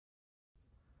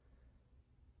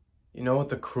You know what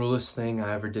the cruelest thing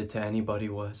I ever did to anybody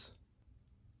was?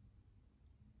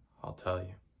 I'll tell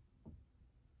you.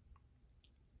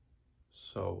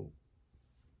 So,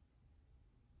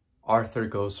 Arthur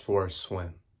goes for a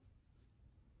swim.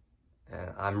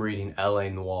 And I'm reading L.A.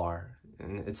 Noire.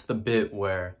 And it's the bit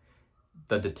where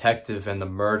the detective and the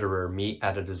murderer meet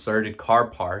at a deserted car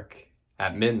park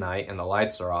at midnight and the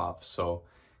lights are off. So,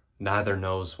 neither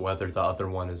knows whether the other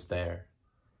one is there.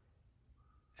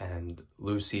 And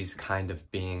Lucy's kind of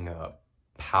being a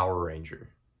Power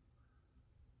Ranger.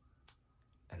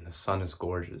 And the sun is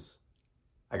gorgeous.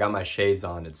 I got my shades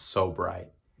on, it's so bright.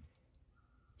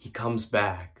 He comes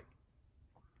back.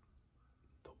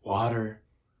 The water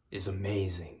is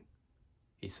amazing,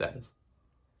 he says.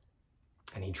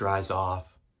 And he dries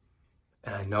off.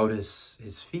 And I notice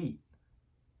his feet.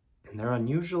 And they're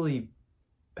unusually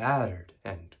battered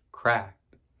and cracked.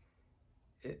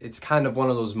 It's kind of one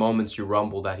of those moments you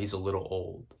rumble that he's a little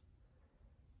old.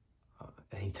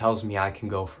 And he tells me I can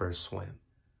go for a swim.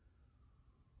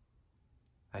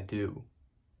 I do.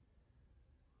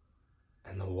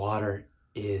 And the water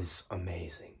is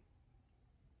amazing.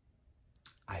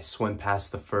 I swim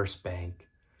past the first bank,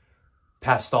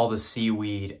 past all the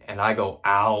seaweed, and I go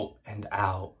out and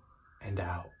out and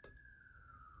out.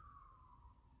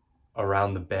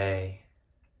 Around the bay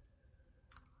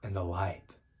and the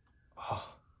light.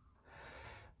 Oh,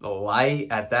 the light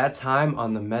at that time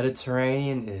on the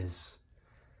Mediterranean is...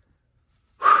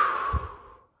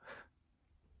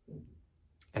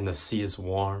 and the sea is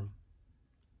warm.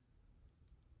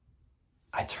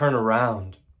 I turn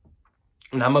around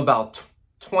and I'm about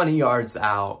 20 yards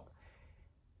out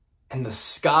and the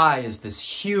sky is this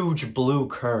huge blue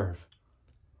curve.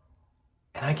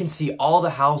 And I can see all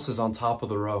the houses on top of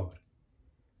the road.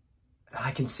 And I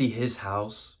can see his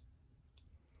house.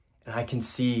 And I can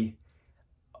see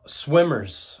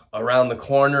swimmers around the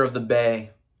corner of the bay.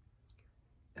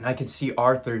 And I can see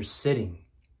Arthur sitting,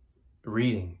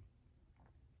 reading.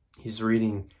 He's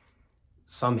reading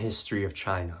some history of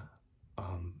China.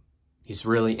 He's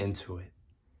really into it.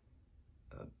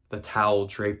 The towel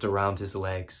draped around his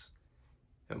legs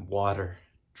and water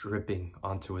dripping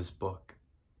onto his book.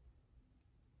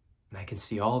 And I can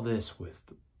see all this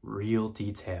with real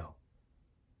detail.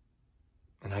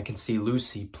 And I can see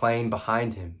Lucy playing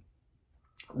behind him,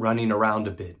 running around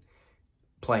a bit,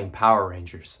 playing Power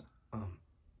Rangers.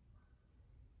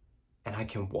 And I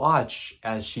can watch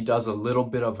as she does a little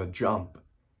bit of a jump.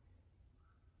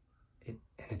 And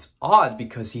it's odd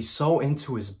because he's so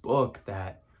into his book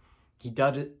that he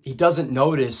doesn't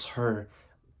notice her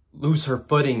lose her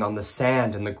footing on the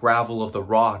sand and the gravel of the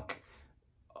rock.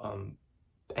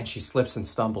 And she slips and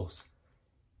stumbles.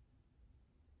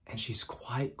 And she's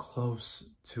quite close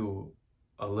to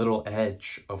a little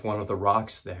edge of one of the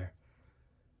rocks there.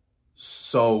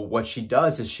 So what she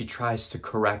does is she tries to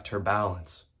correct her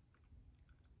balance.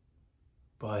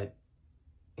 But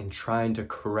in trying to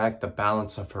correct the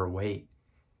balance of her weight,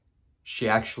 she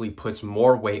actually puts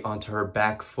more weight onto her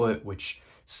back foot, which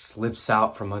slips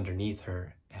out from underneath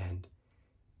her. And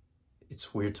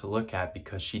it's weird to look at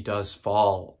because she does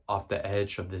fall off the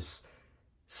edge of this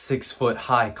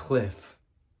 6-foot-high cliff.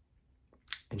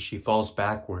 And she falls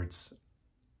backwards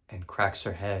and cracks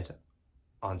her head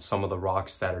on some of the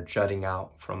rocks that are jutting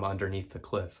out from underneath the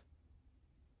cliff.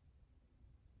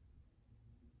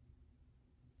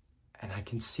 And I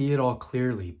can see it all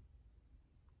clearly,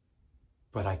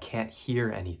 but I can't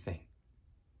hear anything.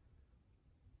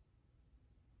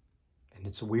 And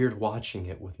it's weird watching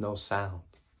it with no sound.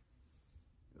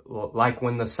 Like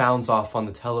when the sound's off on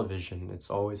the television,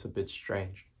 it's always a bit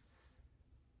strange.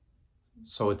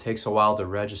 So it takes a while to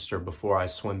register before I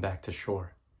swim back to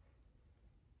shore.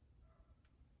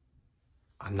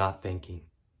 I'm not thinking,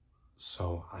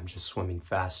 so I'm just swimming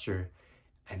faster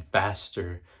and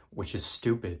faster, which is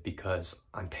stupid because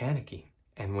I'm panicking.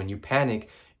 And when you panic,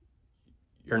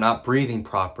 you're not breathing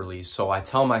properly. So I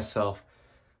tell myself,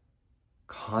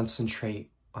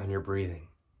 concentrate on your breathing.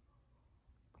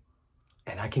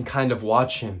 And I can kind of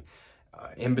watch him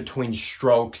in between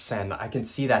strokes, and I can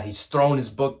see that he's thrown his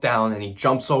book down and he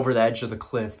jumps over the edge of the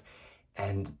cliff.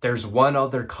 And there's one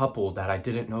other couple that I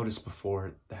didn't notice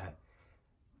before that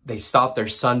they stop their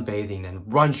sunbathing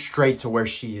and run straight to where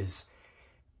she is.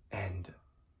 And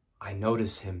I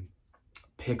notice him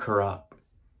pick her up.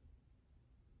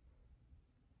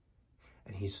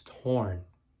 And he's torn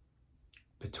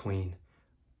between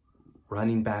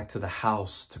running back to the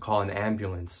house to call an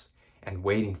ambulance and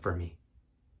waiting for me.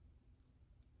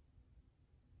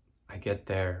 I get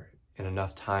there in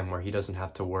enough time where he doesn't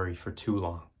have to worry for too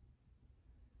long.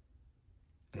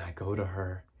 And I go to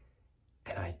her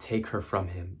and I take her from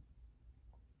him.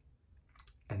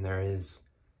 And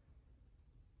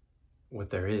what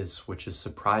there is, which is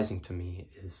surprising to me,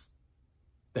 is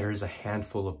there is a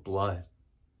handful of blood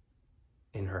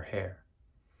in her hair.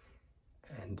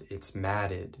 And it's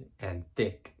matted and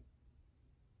thick.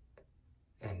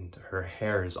 And her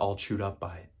hair is all chewed up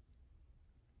by it.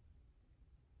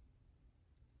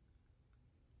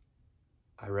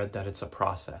 I read that it's a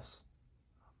process,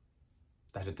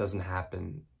 that it doesn't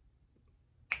happen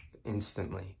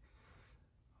instantly.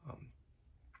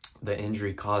 The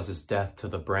injury causes death to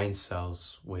the brain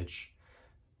cells, which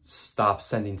stop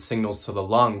sending signals to the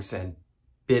lungs, and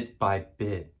bit by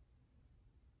bit,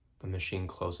 the machine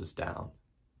closes down.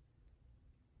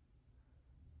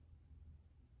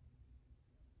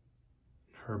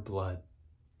 Her blood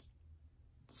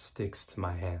sticks to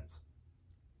my hands.